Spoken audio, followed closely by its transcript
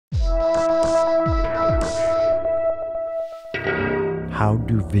How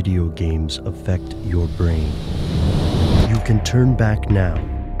do video games affect your brain? You can turn back now,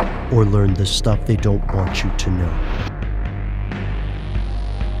 or learn the stuff they don't want you to know.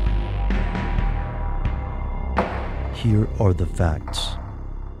 Here are the facts.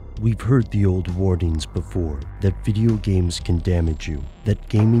 We've heard the old warnings before, that video games can damage you, that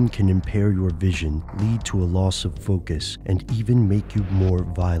gaming can impair your vision, lead to a loss of focus, and even make you more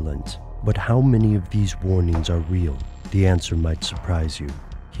violent. But how many of these warnings are real? The answer might surprise you.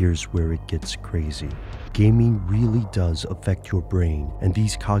 Here's where it gets crazy. Gaming really does affect your brain, and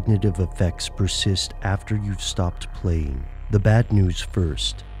these cognitive effects persist after you've stopped playing. The bad news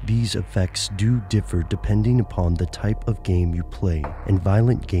first. These effects do differ depending upon the type of game you play, and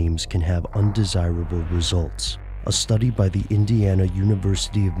violent games can have undesirable results. A study by the Indiana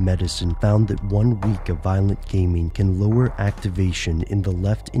University of Medicine found that 1 week of violent gaming can lower activation in the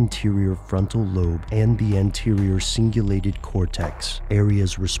left interior frontal lobe and the anterior cingulated cortex,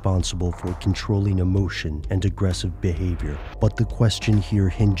 areas responsible for controlling emotion and aggressive behavior. But the question here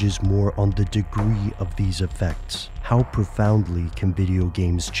hinges more on the degree of these effects. How profoundly can video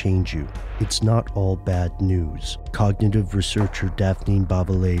games change you? It's not all bad news. Cognitive researcher Daphne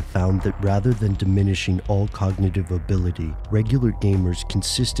Bavelet found that rather than diminishing all cognitive ability, regular gamers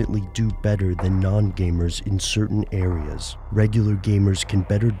consistently do better than non-gamers in certain areas. Regular gamers can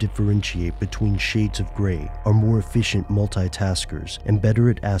better differentiate between shades of gray, are more efficient multitaskers, and better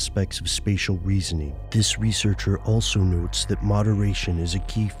at aspects of spatial reasoning. This researcher also notes that moderation is a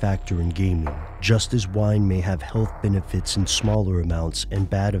key factor in gaming. Just as wine may have health benefits in smaller amounts and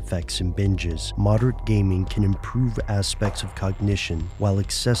bad effects in binges, moderate gaming can improve aspects of cognition, while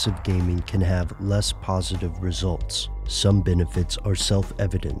excessive gaming can have less positive results. Some benefits are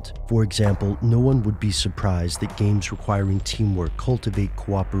self-evident. For example, no one would be surprised that games requiring teamwork cultivate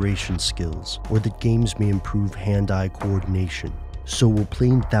cooperation skills, or that games may improve hand-eye coordination. So will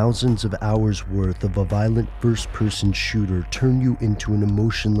playing thousands of hours worth of a violent first-person shooter turn you into an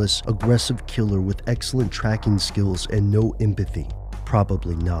emotionless, aggressive killer with excellent tracking skills and no empathy?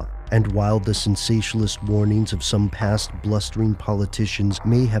 Probably not. And while the sensationalist warnings of some past blustering politicians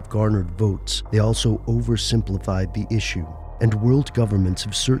may have garnered votes, they also oversimplified the issue. And world governments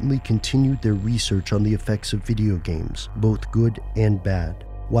have certainly continued their research on the effects of video games, both good and bad.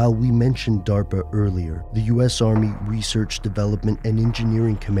 While we mentioned DARPA earlier, the US Army Research, Development, and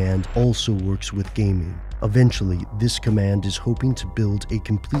Engineering Command also works with gaming. Eventually, this command is hoping to build a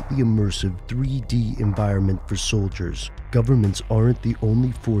completely immersive 3D environment for soldiers. Governments aren't the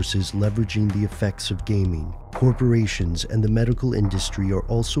only forces leveraging the effects of gaming. Corporations and the medical industry are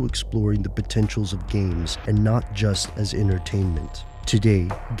also exploring the potentials of games, and not just as entertainment. Today,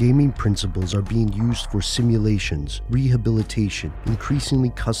 gaming principles are being used for simulations, rehabilitation,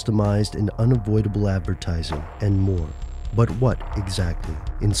 increasingly customized and unavoidable advertising, and more. But what exactly?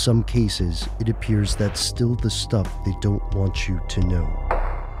 In some cases, it appears that's still the stuff they don't want you to know.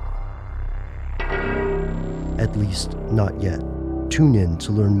 At least, not yet. Tune in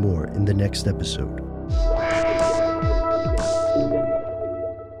to learn more in the next episode.